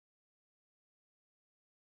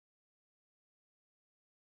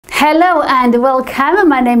Hello and welcome.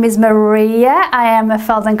 My name is Maria. I am a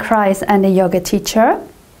Feldenkrais and a yoga teacher.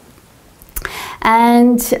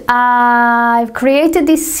 And I've created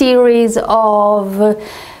this series of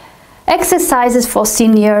exercises for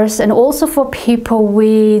seniors and also for people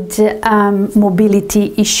with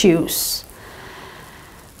mobility issues.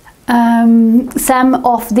 Some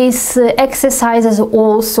of these exercises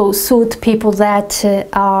also suit people that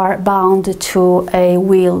are bound to a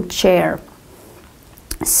wheelchair.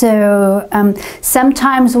 So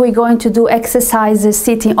sometimes we're going to do exercises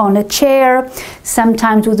sitting on a chair,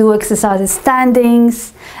 sometimes we do exercises standing,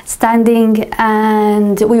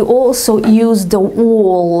 and we also use the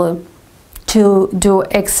wall to do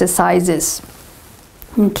exercises.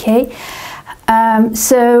 Okay,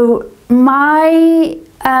 so my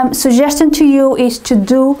suggestion to you is to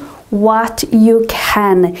do what you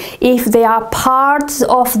can. If there are parts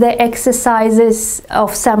of the exercises,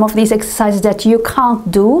 of some of these exercises that you can't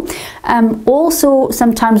do, also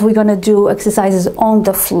sometimes we're going to do exercises on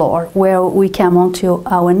the floor where we come onto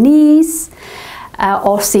our knees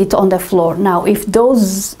or sit on the floor. Now if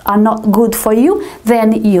those are not good for you,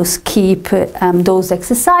 then you skip those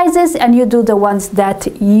exercises and you do the ones that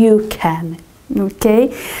you can.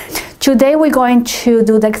 Okay, today we're going to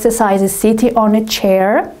do the exercises sitting on a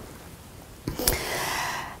chair.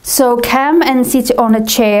 So come and sit on a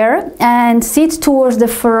chair and sit towards the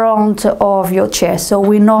front of your chair, so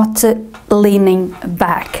we're not leaning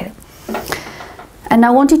back. And I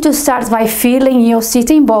want you to start by feeling your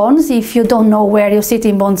sitting bones. If you don't know where your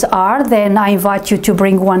sitting bones are, then I invite you to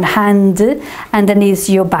bring one hand underneath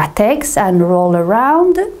your buttocks and roll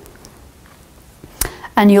around.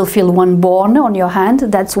 And you'll feel one bone on your hand,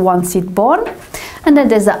 that's one sit bone. And then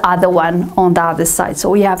there's the other one on the other side. So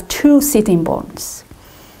we have two sitting bones.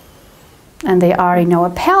 And they are in our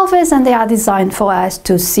pelvis and they are designed for us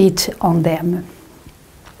to sit on them.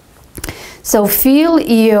 So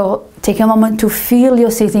take a moment to feel your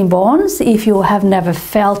sitting bones. If you have never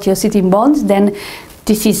felt your sitting bones, then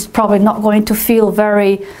this is probably not going to feel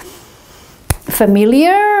very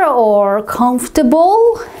familiar or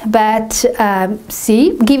comfortable, but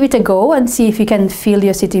give it a go and see if you can feel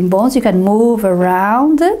your sitting bones. You can move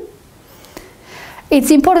around. It's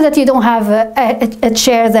important that you don't have a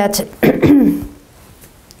chair that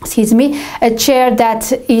excuse me, a chair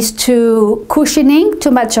that is too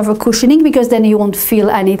much of a cushioning, because then you won't feel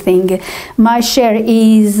anything. My chair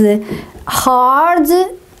is hard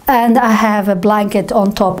and I have a blanket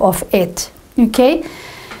on top of it. Okay,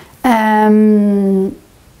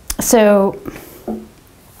 so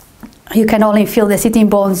you can only feel the sitting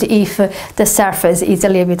bones if the surface is a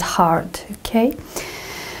little bit hard. Okay.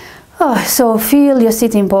 So feel your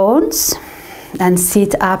sitting bones and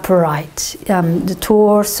sit upright, the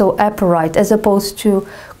torso upright as opposed to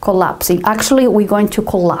collapsing. Actually, we're going to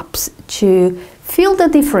collapse to feel the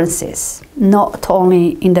differences, not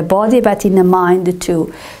only in the body but in the mind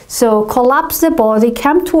too. So collapse the body,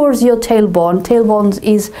 come towards your tailbone. Tailbone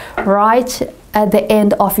is right at the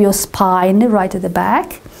end of your spine, right at the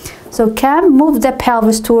back. So come, move the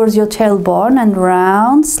pelvis towards your tailbone and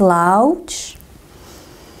round, slouch.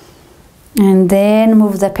 And then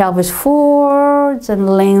move the pelvis forwards and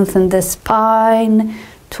lengthen the spine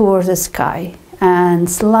towards the sky and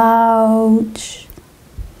slouch.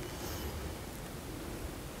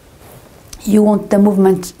 You want the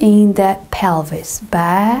movement in the pelvis,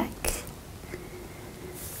 back,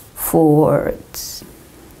 forwards.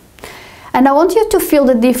 And I want you to feel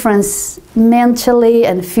the difference mentally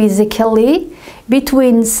and physically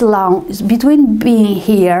between being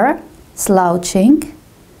here, slouching.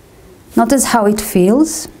 Notice how it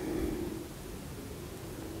feels.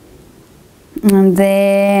 And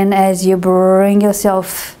then as you bring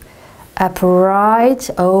yourself upright,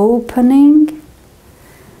 opening,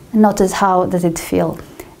 notice how does it feel.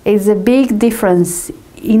 It's a big difference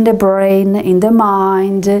in the brain, in the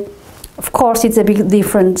mind. Of course, it's a big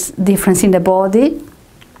difference in the body.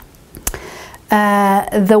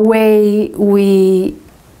 The way we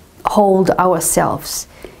hold ourselves.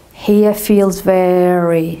 Here feels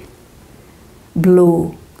very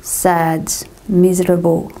blue, sad,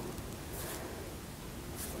 miserable,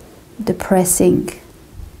 depressing.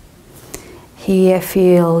 Here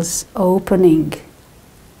feels opening,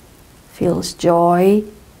 feels joy,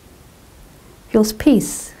 feels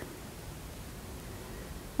peace.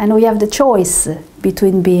 And we have the choice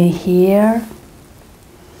between being here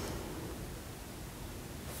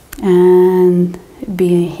and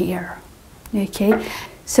being here. Okay,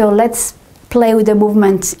 so let's play with the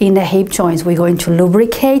movements in the hip joints. We're going to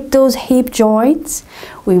lubricate those hip joints.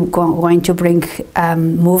 We're going to bring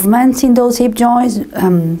movements in those hip joints,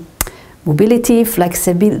 mobility,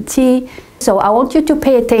 flexibility. So I want you to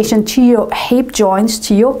pay attention to your hip joints,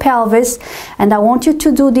 to your pelvis, and I want you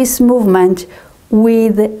to do this movement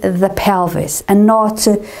with the pelvis and not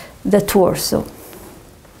the torso.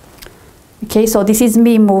 Okay, so this is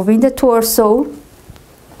me moving the torso,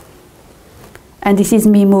 and this is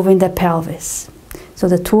me moving the pelvis. So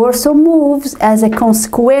the torso moves as a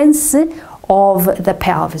consequence of the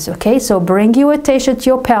pelvis. Okay, so bring your attention to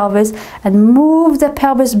your pelvis and move the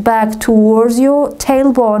pelvis back towards your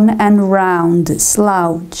tailbone and round,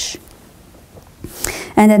 slouch.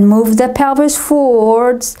 And then move the pelvis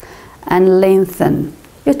forwards and lengthen.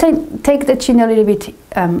 You take the chin a little bit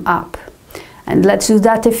up. And let's do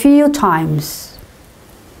that a few times.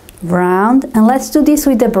 Round, and let's do this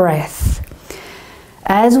with the breath.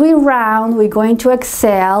 As we round, we're going to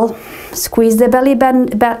exhale, squeeze the belly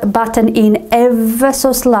button in ever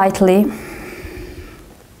so slightly.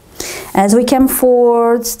 As we come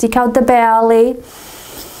forward, stick out the belly.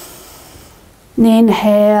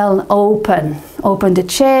 Inhale, open the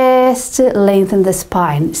chest, lengthen the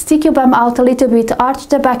spine. Stick your bum out a little bit, arch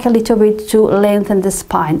the back a little bit to lengthen the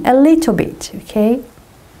spine, a little bit, okay?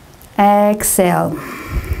 Exhale.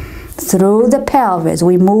 Through the pelvis,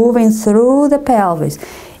 we're moving through the pelvis.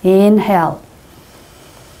 Inhale.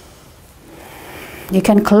 You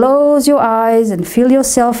can close your eyes and feel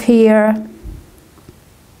yourself here.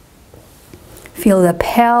 Feel the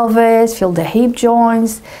pelvis, feel the hip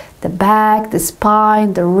joints, the back, the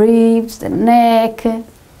spine, the ribs, the neck.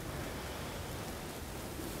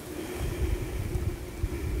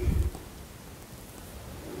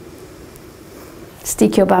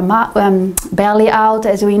 Stick your belly out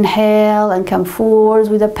as we inhale and come forward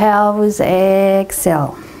with the pelvis.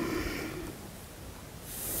 Exhale.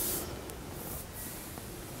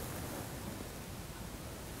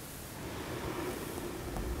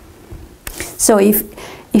 So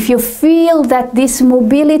if you feel that this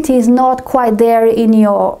mobility is not quite there in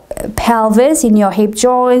your pelvis, in your hip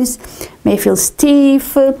joints, may feel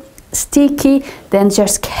stiff, sticky, then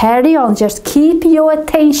just carry on. Just keep your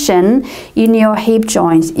attention in your hip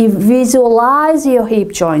joints. You visualize your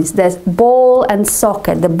hip joints. There's ball and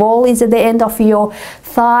socket. The ball is at the end of your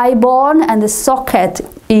thigh bone and the socket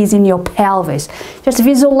is in your pelvis. Just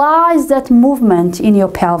visualize that movement in your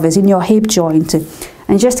pelvis, in your hip joint.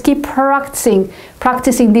 And just keep practicing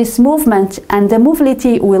this movement, and the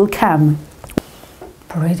mobility will come.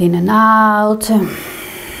 Breathe in and out.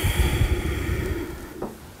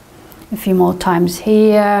 A few more times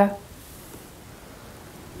here.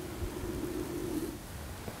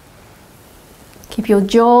 Keep your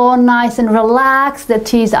jaw nice and relaxed. The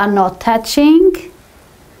teeth are not touching.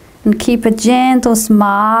 And keep a gentle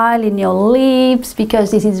smile in your lips,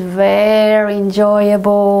 because this is very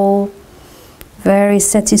enjoyable. Very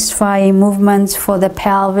satisfying movements for the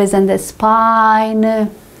pelvis and the spine.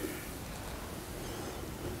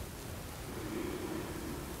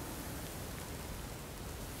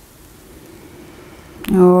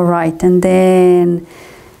 All right, and then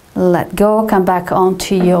let go, come back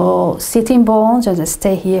onto your sitting bones. Just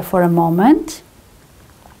stay here for a moment.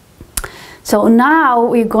 So now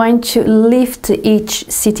we're going to lift each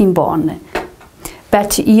sitting bone.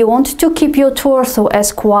 But you want to keep your torso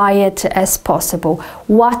as quiet as possible.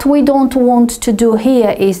 What we don't want to do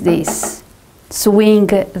here is this. Swing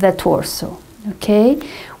the torso, okay?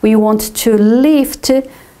 We want to lift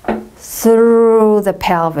through the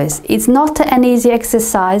pelvis. It's not an easy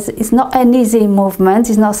exercise. It's not an easy movement.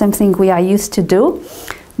 It's not something we are used to do.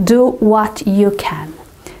 Do what you can.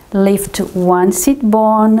 Lift one sit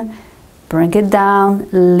bone, bring it down,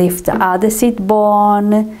 lift the other sit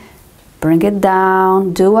bone, bring it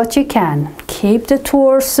down, do what you can. Keep the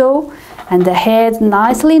torso and the head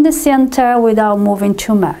nicely in the center without moving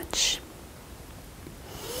too much.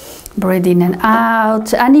 Breathe in and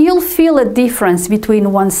out, and you'll feel a difference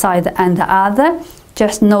between one side and the other.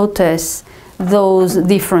 Just notice those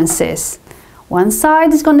differences. One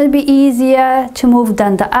side is going to be easier to move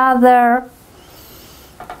than the other.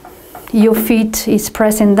 Your feet is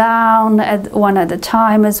pressing down one at a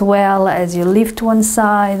time as well as you lift one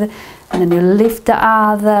side. And then you lift the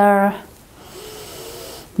other.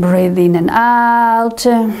 Breathe in and out.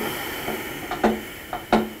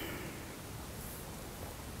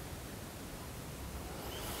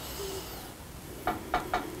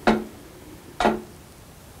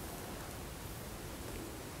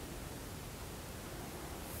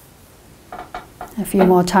 A few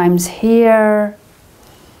more times here.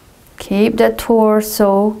 Keep the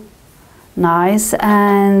torso nice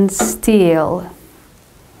and still.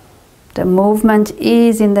 The movement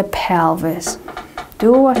is in the pelvis.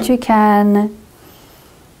 Do what you can.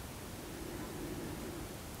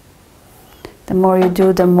 The more you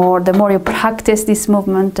do, the more you practice this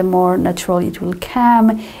movement, the more natural it will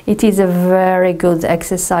come. It is a very good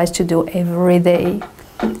exercise to do every day.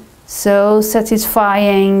 So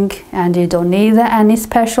satisfying, and you don't need any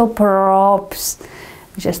special props.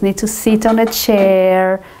 You just need to sit on a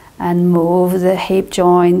chair and move the hip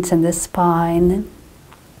joints and the spine.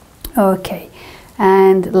 Okay,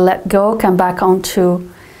 and let go, come back onto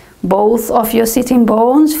both of your sitting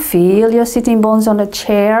bones. Feel your sitting bones on the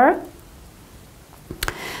chair.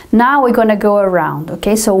 Now we're going to go around.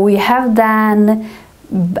 Okay, so we have done,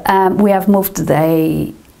 we have moved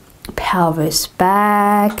the pelvis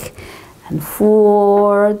back and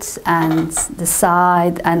forwards and the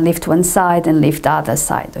side, and lift one side and lift the other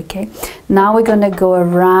side. Okay, now we're going to go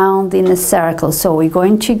around in a circle. So we're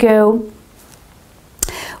going to go,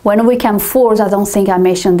 when we come forwards, I don't think I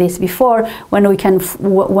mentioned this before, when we come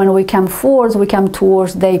forwards, we come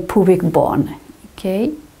towards the pubic bone.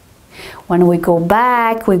 Okay, when we go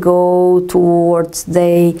back, we go towards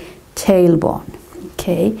the tailbone.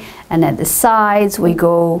 Okay, and at the sides we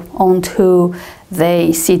go onto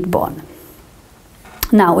the sit bone.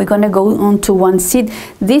 Now we're going to go onto one sit.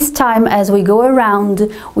 This time, as we go around,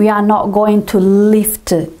 we are not going to lift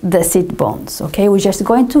the sit bones. Okay, we're just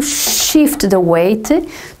going to shift the weight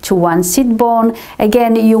to one sit bone.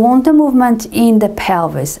 Again, you want the movement in the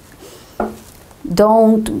pelvis.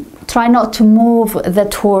 Try not to move the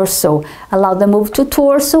torso. Allow the move to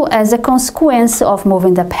torso as a consequence of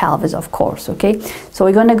moving the pelvis, of course. Okay, so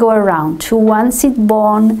we're going to go around to one sit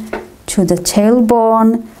bone, to the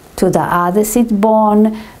tailbone, to the other sit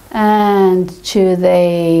bone, and to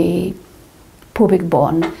the pubic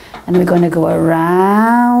bone, and we're going to go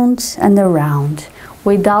around and around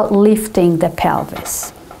without lifting the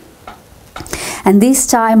pelvis. And this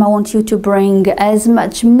time I want you to bring as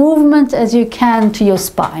much movement as you can to your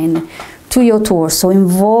spine, to your torso.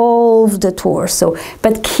 Involve the torso,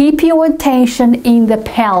 but keep your attention in the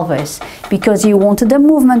pelvis, because you want the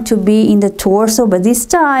movement to be in the torso, but this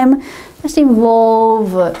time just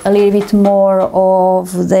involve a little bit more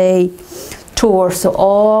of the torso,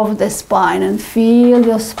 of the spine, and feel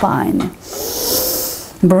your spine.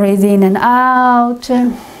 Breathe in and out.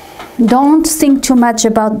 Don't think too much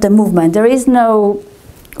about the movement. There is no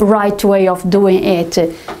right way of doing it.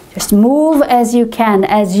 Just move as you can,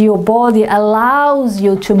 as your body allows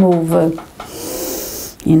you to move.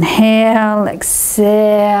 Inhale,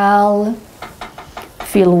 exhale.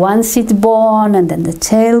 Feel one sit bone, and then the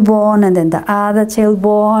tailbone, and then the other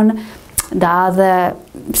tailbone. The other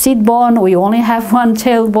sit bone, we only have one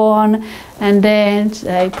tailbone, and then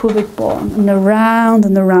a pubic bone, and around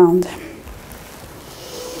and around.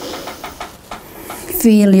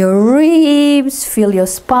 Feel your ribs, feel your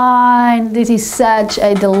spine. This is such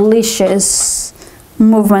a delicious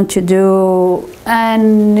movement to do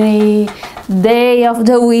any day of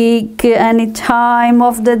the week, any time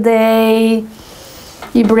of the day.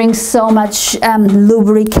 It brings so much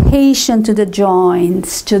lubrication to the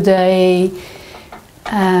joints, to the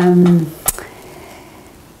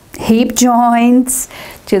hip joints,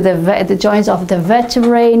 to the joints of the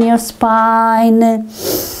vertebrae in your spine.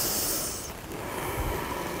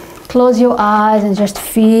 Close your eyes and just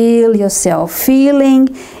feel yourself. Feeling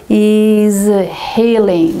is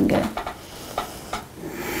healing.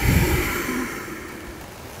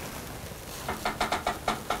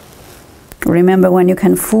 Remember, when you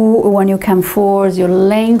come forward, you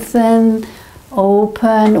lengthen,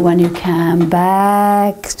 open. When you come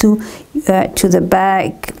back to the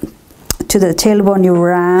back, to the tailbone, you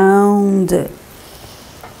round.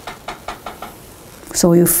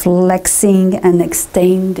 So you're flexing and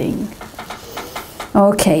extending.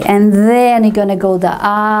 Okay, and then you're gonna go the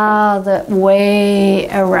other way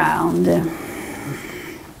around.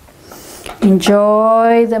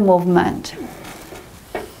 Enjoy the movement.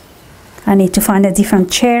 I need to find a different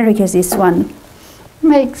chair because this one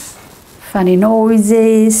makes funny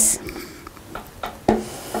noises.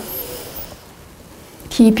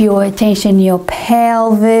 Keep your attention in your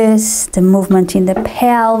pelvis, the movement in the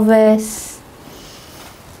pelvis.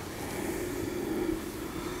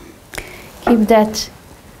 Keep that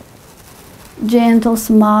gentle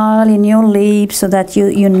smile in your lips so that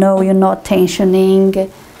you know you're not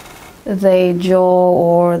tensioning the jaw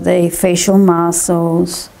or the facial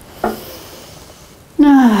muscles.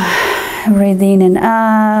 Breathe in and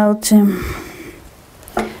out.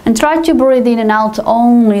 And try to breathe in and out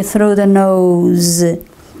only through the nose,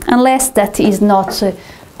 unless that is not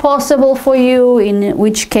possible for you, in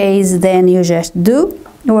which case then you just do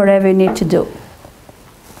whatever you need to do.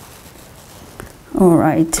 All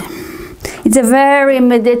right. It's a very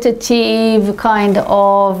meditative kind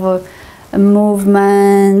of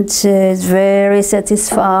movement. It's very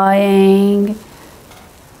satisfying,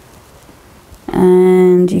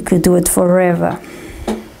 and you could do it forever.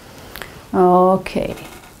 Okay,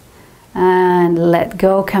 and let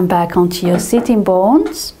go, come back onto your sitting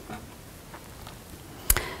bones.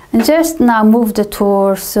 And just now move the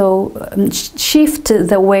torso, shift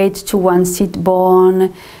the weight to one sit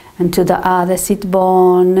bone and to the other sit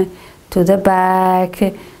bone, to the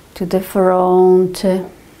back, to the front.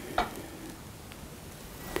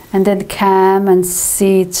 And then come and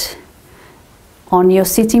sit on your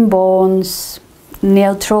sitting bones,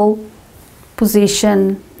 neutral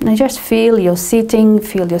position. And just feel your sitting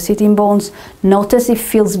bones. Notice if it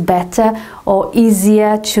feels better or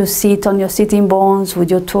easier to sit on your sitting bones with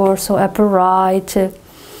your torso upright.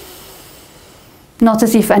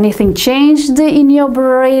 Notice if anything changed in your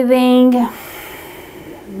breathing.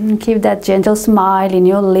 Keep that gentle smile in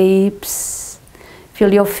your lips.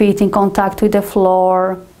 Feel your feet in contact with the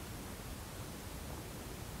floor.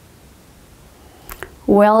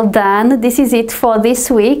 Well done. This is it for this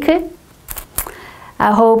week.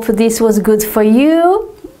 I hope this was good for you,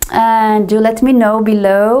 and do let me know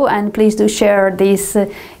below, and please do share these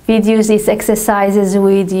videos, these exercises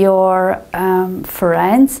with your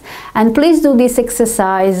friends, and please do this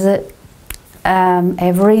exercise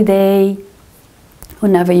every day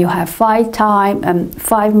whenever you have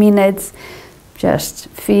 5 minutes. Just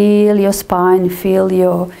feel your spine, feel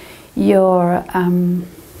your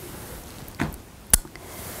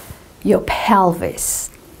pelvis.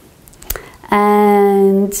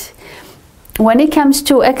 And when it comes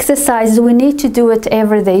to exercise, we need to do it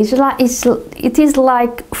every day. It is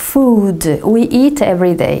like food. We eat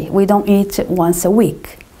every day. We don't eat once a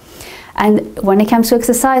week. And when it comes to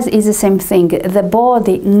exercise, it's the same thing. The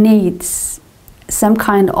body needs some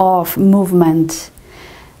kind of movement,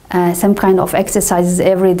 some kind of exercises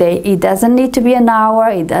every day. It doesn't need to be an hour.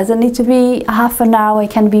 It doesn't need to be half an hour.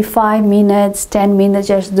 It can be 5 minutes, 10 minutes,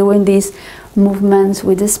 just doing these movements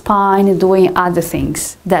with the spine and doing other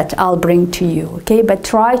things that I'll bring to you. Okay, but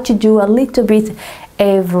try to do a little bit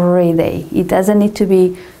every day. It doesn't need to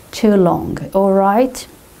be too long. All right.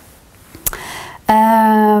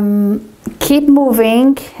 Keep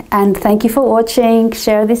moving, and thank you for watching.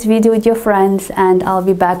 Share this video with your friends, and I'll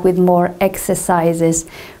be back with more exercises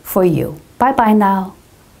for you. Bye bye now.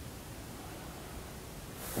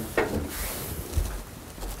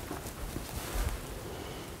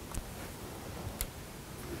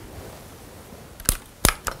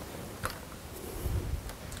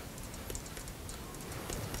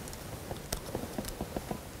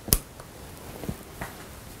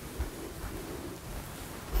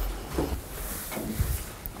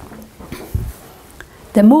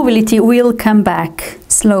 The mobility will come back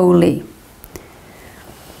slowly.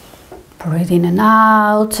 Breathe in and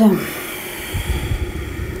out.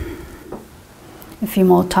 A few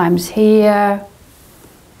more times here.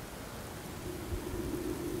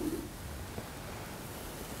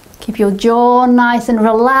 Keep your jaw nice and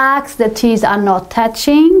relaxed. The teeth are not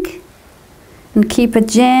touching. And keep a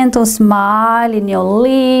gentle smile in your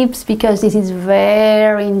lips, because this is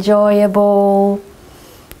very enjoyable.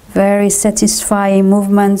 Very satisfying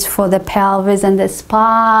movements for the pelvis and the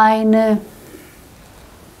spine.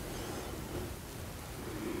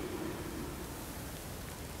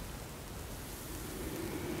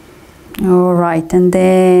 All right, and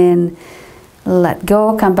then let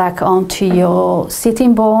go, come back onto your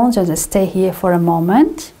sitting bones. Just stay here for a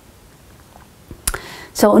moment.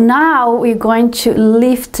 So now we're going to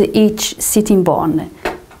lift each sitting bone.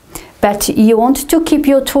 But you want to keep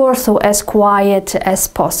your torso as quiet as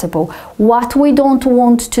possible. What we don't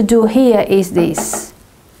want to do here is this,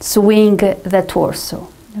 swing the torso,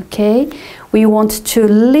 okay? We want to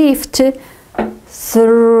lift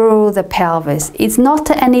through the pelvis. It's not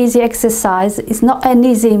an easy exercise, it's not an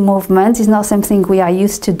easy movement, it's not something we are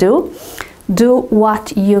used to do. Do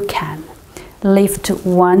what you can. Lift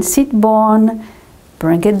one sit bone,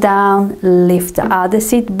 bring it down, lift the other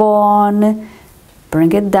sit bone,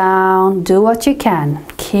 bring it down, do what you can.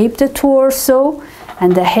 Keep the torso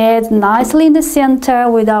and the head nicely in the center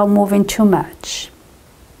without moving too much.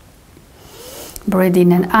 Breathe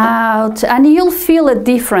in and out, and you'll feel a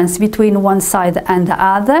difference between one side and the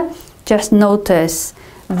other. Just notice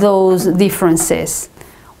those differences.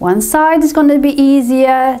 One side is going to be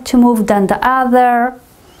easier to move than the other.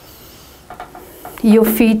 Your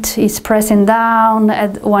feet is pressing down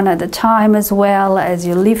one at a time as well as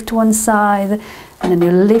you lift one side. And then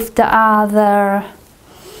you lift the other.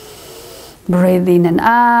 Breathe in and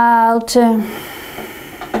out.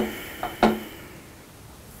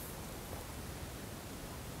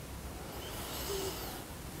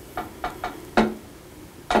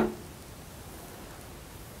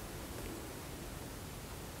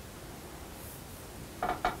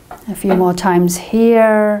 A few more times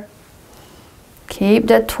here. Keep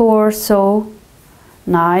the torso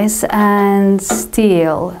nice and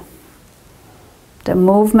still. The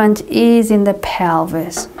movement is in the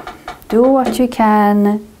pelvis. Do what you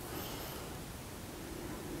can.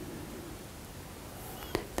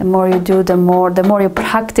 The more you do, the more you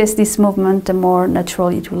practice this movement, the more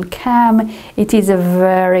naturally it will come. It is a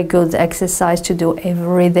very good exercise to do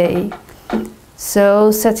every day. So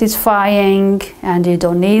satisfying, and you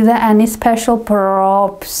don't need any special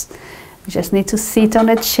props. You just need to sit on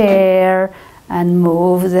a chair and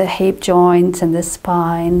move the hip joints and the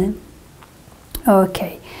spine.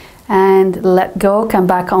 Okay, and let go, come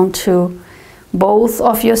back onto both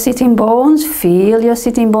of your sitting bones. Feel your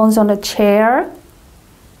sitting bones on the chair.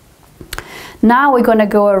 Now we're going to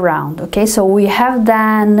go around. Okay, so we have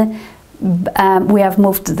done, we have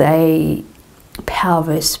moved the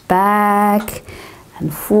pelvis back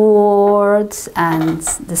and forwards and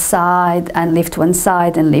the side, and lift one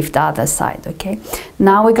side and lift the other side. Okay,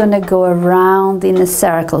 now we're going to go around in a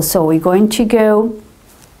circle. So we're going to go,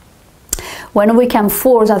 when we come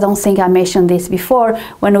forwards, I don't think I mentioned this before,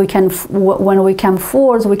 when we come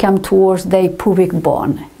forwards, we come towards the pubic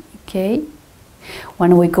bone. Okay,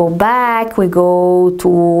 when we go back, we go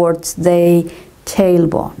towards the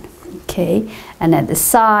tailbone. Okay, and at the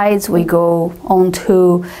sides we go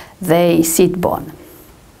onto the sit bone.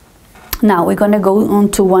 Now we're going to go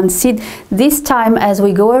onto one sit. This time, as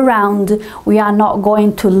we go around, we are not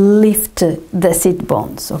going to lift the sit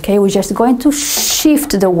bones. Okay, we're just going to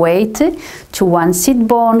shift the weight to one sit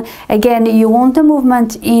bone. Again, you want the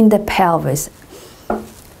movement in the pelvis.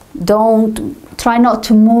 Try not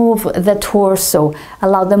to move the torso.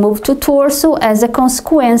 Allow the move to torso as a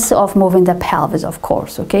consequence of moving the pelvis, of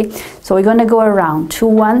course. Okay, so we're going to go around to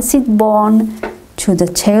one sit bone, to the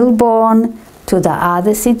tailbone, to the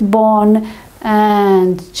other sit bone,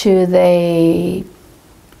 and to the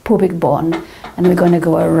pubic bone, and we're going to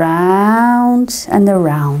go around and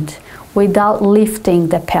around without lifting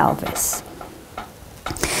the pelvis.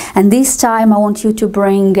 And this time I want you to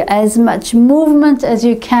bring as much movement as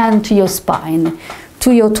you can to your spine,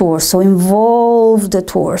 to your torso. Involve the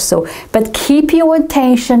torso, but keep your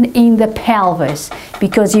attention in the pelvis,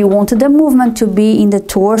 because you want the movement to be in the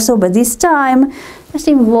torso, but this time just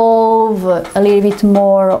involve a little bit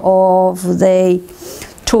more of the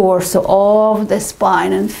torso, of the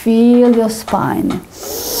spine, and feel your spine.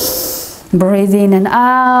 Breathe in and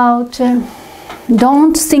out.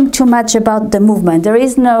 Don't think too much about the movement. There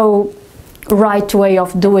is no right way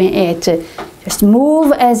of doing it. Just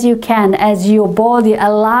move as you can, as your body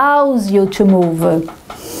allows you to move.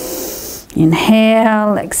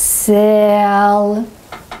 Inhale, exhale.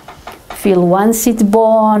 Feel one sit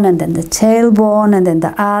bone, and then the tailbone, and then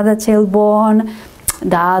the other tailbone.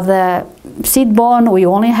 The other sit bone, we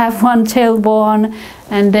only have one tailbone,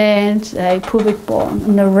 and then a pubic bone,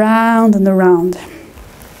 and around and around.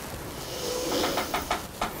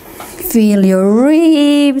 Feel your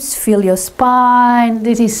ribs, feel your spine.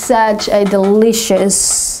 This is such a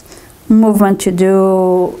delicious movement to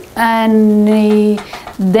do any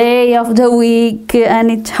day of the week,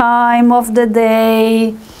 any time of the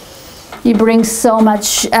day. It brings so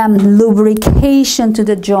much lubrication to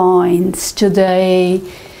the joints, to the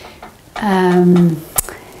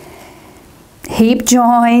hip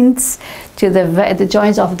joints, to the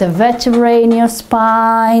joints of the vertebrae in your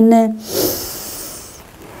spine.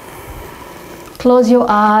 Close your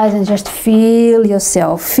eyes and just feel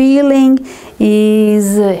yourself. Feeling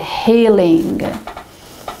is healing.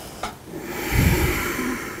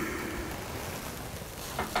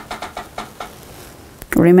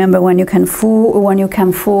 Remember, when you come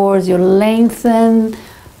forward, you lengthen,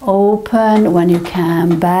 open. When you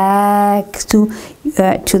come back to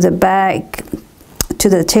the back, to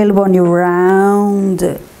the tailbone, you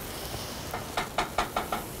round.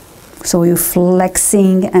 So you're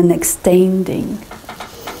flexing and extending.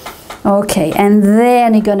 Okay, and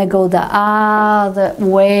then you're gonna go the other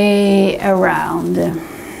way around.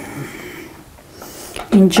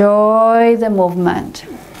 Enjoy the movement.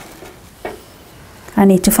 I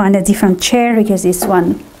need to find a different chair because this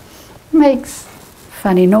one makes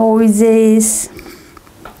funny noises.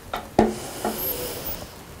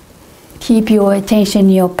 Keep your attention in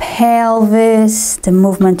your pelvis, the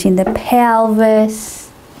movement in the pelvis.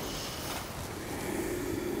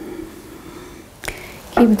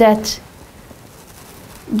 Keep that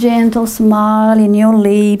gentle smile in your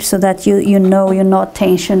lips so that you know you're not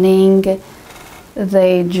tensioning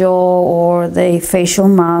the jaw or the facial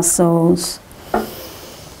muscles.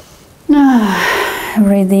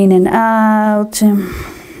 Breathe in and out.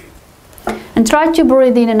 And And try to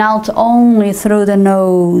breathe in and out only through the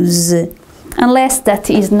nose, unless that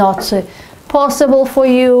is not possible for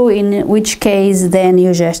you, in which case then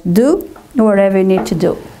you just do whatever you need to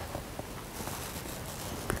do.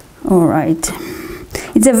 All right.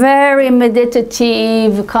 It's a very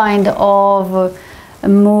meditative kind of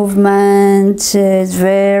movement. It's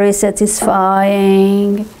very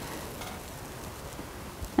satisfying,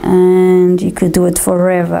 and you could do it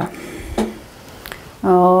forever.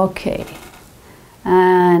 Okay,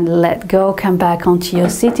 and let go. Come back onto your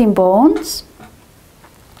sitting bones,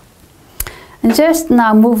 and just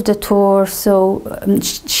now move the torso.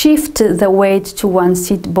 Shift the weight to one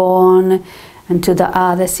sit bone and to the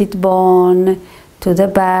other sit bone, to the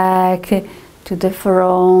back, to the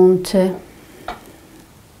front, and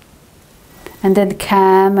then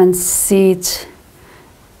come and sit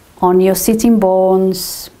on your sitting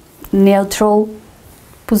bones, neutral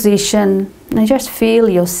position, and just feel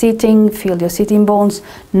your sitting bones.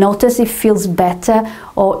 Notice if it feels better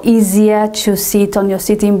or easier to sit on your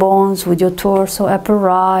sitting bones with your torso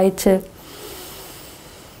upright.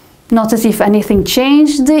 Notice if anything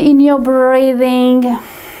changed in your breathing.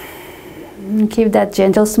 Keep that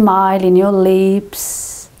gentle smile in your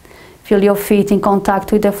lips. Feel your feet in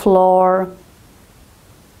contact with the floor.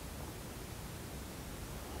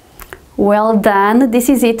 Well done. This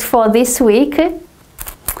is it for this week.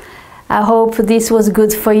 I hope this was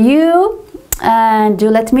good for you, and do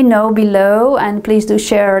let me know below, and please do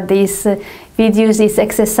share these videos, these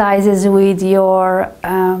exercises with your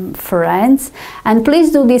friends, and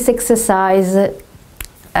please do this exercise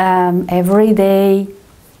every day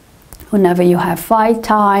whenever you have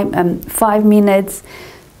 5 minutes.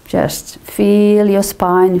 Just feel your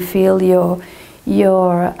spine, feel your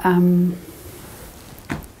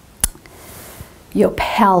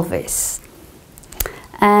pelvis.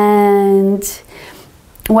 And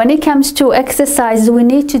when it comes to exercise, we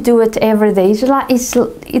need to do it every day.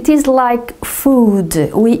 It is like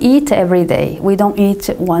food. We eat every day. We don't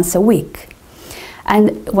eat once a week.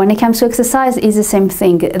 And when it comes to exercise, it's the same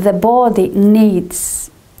thing. The body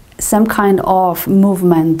needs some kind of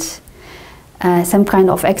movement, some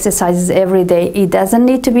kind of exercises every day. It doesn't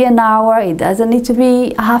need to be an hour. It doesn't need to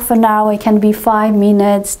be half an hour. It can be 5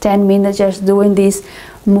 minutes, 10 minutes, just doing these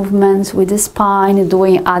movements with the spine,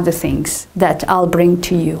 doing other things that I'll bring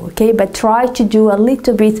to you, okay? But try to do a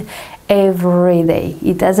little bit every day.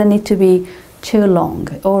 It doesn't need to be too long,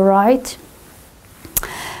 all right?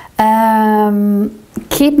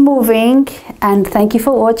 Keep moving, and thank you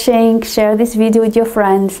for watching. Share this video with your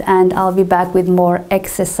friends, and I'll be back with more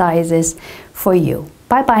exercises for you.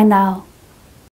 Bye bye now.